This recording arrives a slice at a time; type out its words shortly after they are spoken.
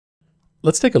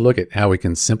Let's take a look at how we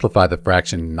can simplify the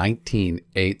fraction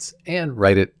 19/8 and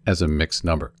write it as a mixed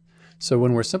number. So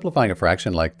when we're simplifying a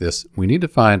fraction like this, we need to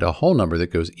find a whole number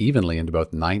that goes evenly into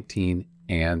both 19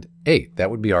 and 8. That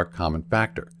would be our common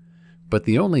factor. But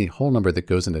the only whole number that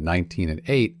goes into 19 and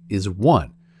 8 is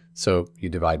 1. So you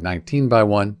divide 19 by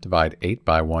 1, divide 8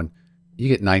 by 1, you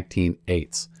get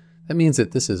 19/8. That means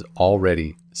that this is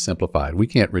already simplified. We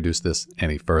can't reduce this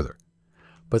any further.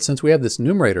 But since we have this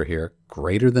numerator here,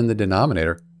 greater than the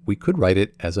denominator, we could write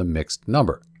it as a mixed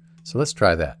number. So let's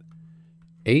try that.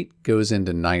 8 goes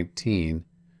into 19.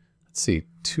 Let's see,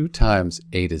 2 times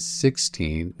 8 is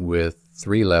 16 with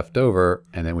 3 left over,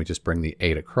 and then we just bring the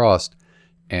 8 across,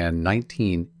 and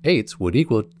 19/8 would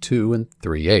equal 2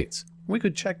 3/8. We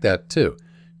could check that too.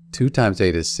 2 times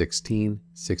 8 is 16,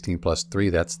 16 plus 3,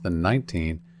 that's the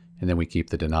 19, and then we keep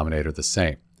the denominator the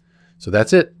same. So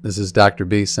that's it. This is Dr.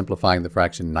 B simplifying the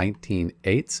fraction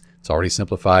 19/8. It's already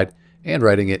simplified and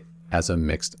writing it as a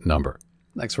mixed number.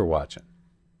 Thanks for watching.